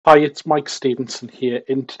Hi, it's Mike Stephenson here.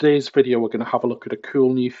 In today's video, we're going to have a look at a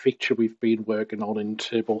cool new feature we've been working on in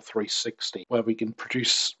Turbo 360, where we can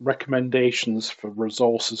produce recommendations for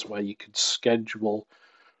resources where you can schedule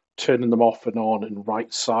turning them off and on and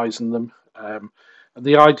right sizing them. And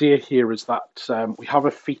the idea here is that we have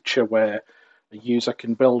a feature where a user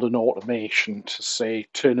can build an automation to say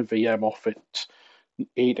turn a VM off at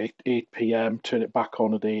 8 p.m., turn it back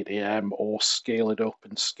on at 8 a.m., or scale it up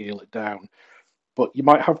and scale it down, but you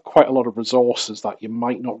might have quite a lot of resources that you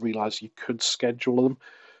might not realize you could schedule them.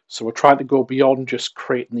 So we're trying to go beyond just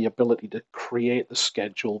creating the ability to create the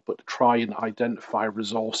schedule, but to try and identify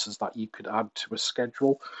resources that you could add to a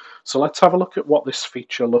schedule. So let's have a look at what this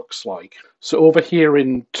feature looks like. So over here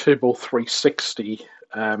in Turbo 360,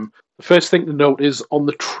 the first thing to note is on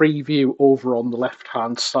the tree view over on the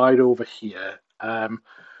left-hand side over here,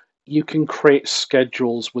 you can create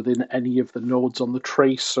schedules within any of the nodes on the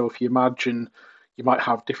tree. So if you imagine you might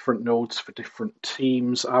have different nodes for different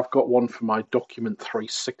teams. I've got one for my Document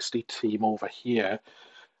 360 team over here.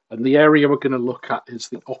 And the area we're going to look at is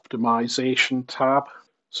the optimization tab.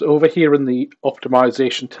 So over here in the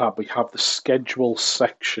optimization tab, we have the schedule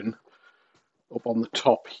section up on the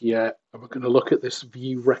top here. And we're going to look at this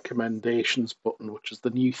view recommendations button, which is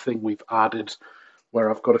the new thing we've added,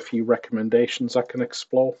 where I've got a few recommendations I can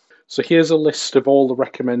explore. So here's a list of all the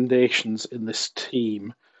recommendations in this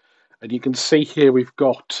team. And you can see here we've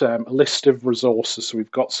got a list of resources. So we've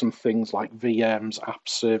got some things like VMs, app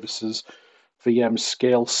services, VM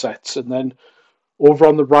scale sets. And then over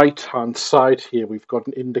on the right-hand side here, we've got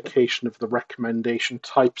an indication of the recommendation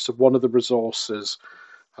type. So one of the resources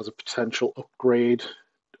has a potential upgrade,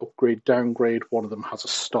 downgrade. One of them has a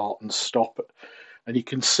start and stop. And you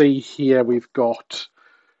can see here we've got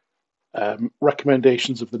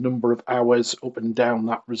recommendations of the number of hours up and down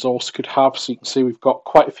that resource could have. So you can see we've got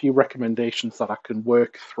quite a few recommendations that I can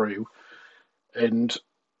work through. And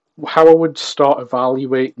how I would start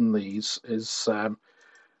evaluating these is I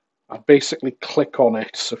basically click on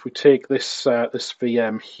it. So if we take this this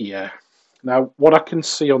VM here, now what I can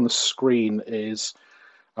see on the screen is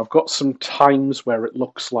I've got some times where it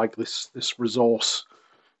looks like this resource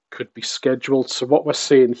could be scheduled. So what we're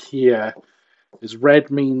seeing here is red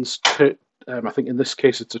means I think in this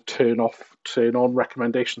case it's a turn off, turn on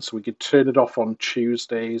recommendation. So we could turn it off on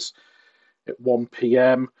Tuesdays at 1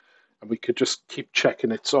 p.m. and we could just keep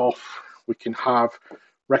checking it's off. We can have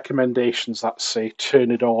recommendations that say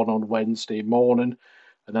turn it on Wednesday morning.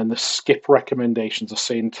 And then the skip recommendations are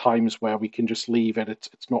saying times where we can just leave it.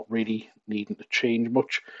 It's not really needing to change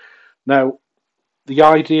much. Now, the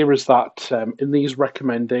idea is that in these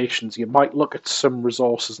recommendations, you might look at some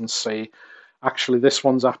resources and say, actually, this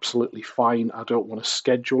one's absolutely fine. I don't want to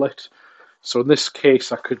schedule it. So in this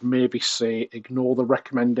case, I could maybe say ignore the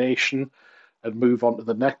recommendation and move on to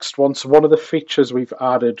the next one. So one of the features we've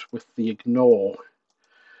added with the ignore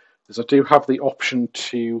is I do have the option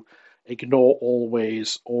to ignore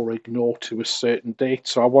always or ignore to a certain date.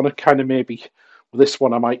 So I want to kind of maybe, with this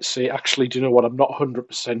one, I might say, actually, do you know what? I'm not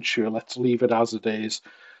 100% sure. Let's leave it as it is.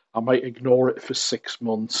 I might ignore it for 6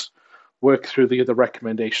 months, work through the other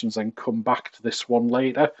recommendations, and come back to this one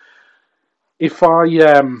later. If I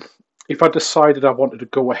decided I wanted to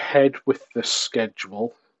go ahead with this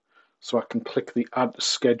schedule, so I can click the Add to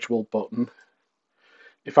Schedule button.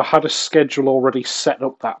 If I had a schedule already set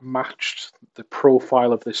up that matched the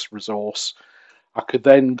profile of this resource, I could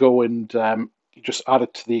then go and just add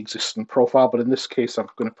it to the existing profile. But in this case, I'm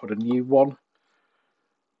going to put a new one.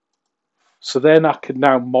 So then I can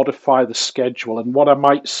now modify the schedule. And what I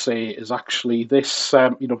might say is actually this,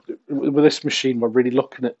 with this machine, we're really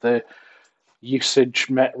looking at the usage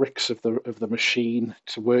metrics of the machine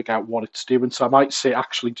to work out what it's doing. So I might say,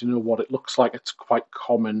 actually, do you know what? It looks like it's quite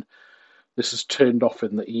common. This is turned off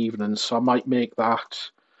in the evening. So I might make that,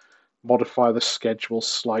 modify the schedule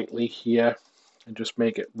slightly here and just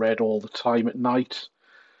make it red all the time at night.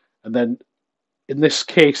 And then in this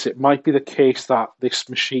case, it might be the case that this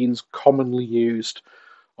machine's commonly used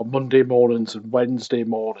on Monday mornings and Wednesday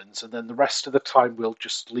mornings, and then the rest of the time we'll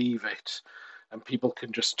just leave it and people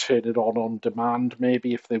can just turn it on demand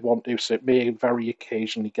maybe if they want to. So it may very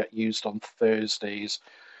occasionally get used on Thursdays,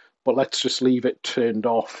 but let's just leave it turned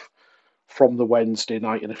off from the Wednesday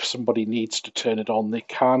night, and if somebody needs to turn it on, they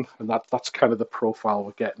can, and that's kind of the profile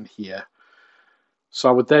we're getting here. So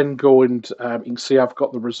I would then go and you can see I've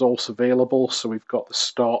got the resource available. So we've got the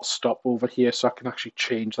start stop over here. So I can actually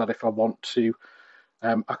change that if I want to.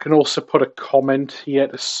 I can also put a comment here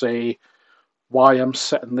to say why I'm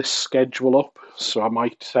setting this schedule up. So I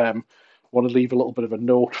might want to leave a little bit of a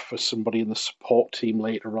note for somebody in the support team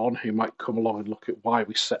later on who might come along and look at why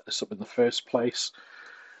we set this up in the first place.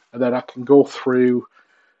 and then I can go through,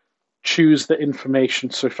 choose the information.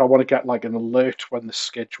 So if I want to get like an alert when the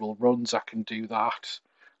schedule runs, I can do that.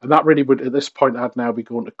 And that really would, at this point, I'd now be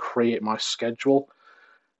going to create my schedule.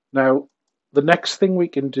 Now, the next thing we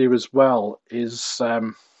can do as well is,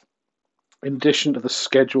 in addition to the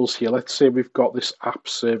schedules here, let's say we've got this app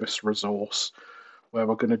service resource where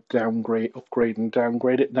we're going to upgrade and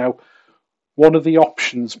downgrade it. Now, one of the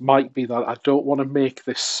options might be that I don't want to make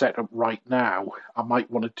this setup right now. I might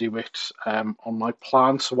want to do it on my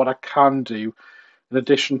plan. So what I can do, in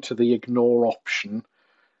addition to the ignore option,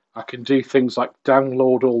 I can do things like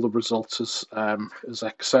download all the results as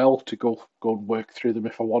Excel to go and work through them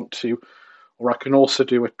if I want to, or I can also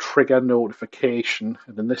do a trigger notification.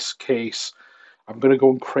 And in this case, I'm going to go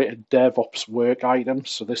and create a DevOps work item.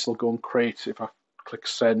 So this will go and create, if I click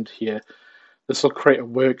send here, this will create a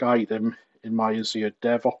work item in my Azure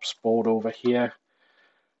DevOps board over here.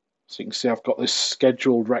 So you can see I've got this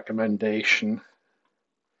scheduled recommendation.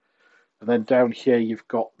 And then down here, you've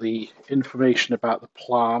got the information about the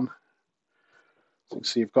plan. So you can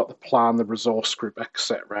see you've got the plan, the resource group,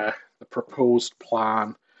 etc., the proposed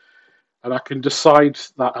plan. And I can decide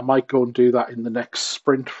that I might go and do that in the next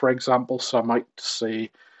sprint, for example. So I might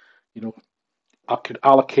say, I could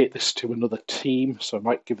allocate this to another team. So I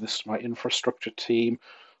might give this to my infrastructure team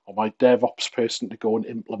or my DevOps person to go and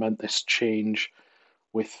implement this change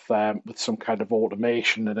with some kind of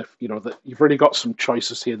automation. And if that you've really got some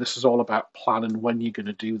choices here, this is all about planning when you're going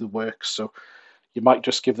to do the work. So you might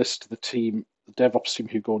just give this to the team, the DevOps team,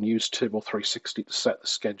 who go and use Turbo 360 to set the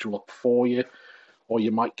schedule up for you, or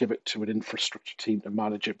you might give it to an infrastructure team to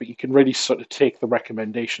manage it. But you can really sort of take the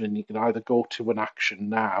recommendation and you can either go to an action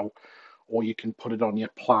now, or you can put it on your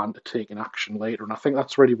plan to take an action later. And I think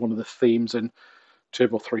that's really one of the themes in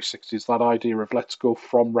Turbo 360 is that idea of let's go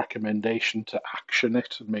from recommendation to action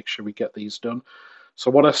it and make sure we get these done. So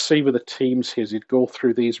what I see with the teams here is you'd go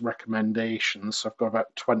through these recommendations. So I've got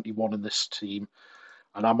about 21 in this team.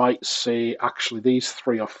 And I might say, actually, these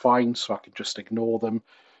 3 are fine, so I can just ignore them.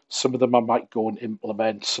 Some of them I might go and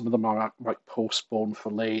implement. Some of them I might postpone for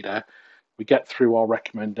later. We get through our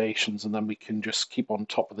recommendations, and then we can just keep on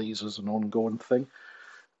top of these as an ongoing thing.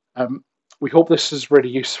 We hope this is really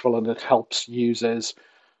useful and it helps users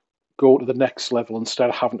go to the next level. Instead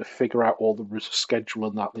of having to figure out all the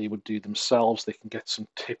scheduling that they would do themselves, they can get some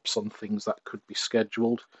tips on things that could be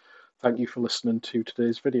scheduled. Thank you for listening to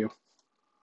today's video.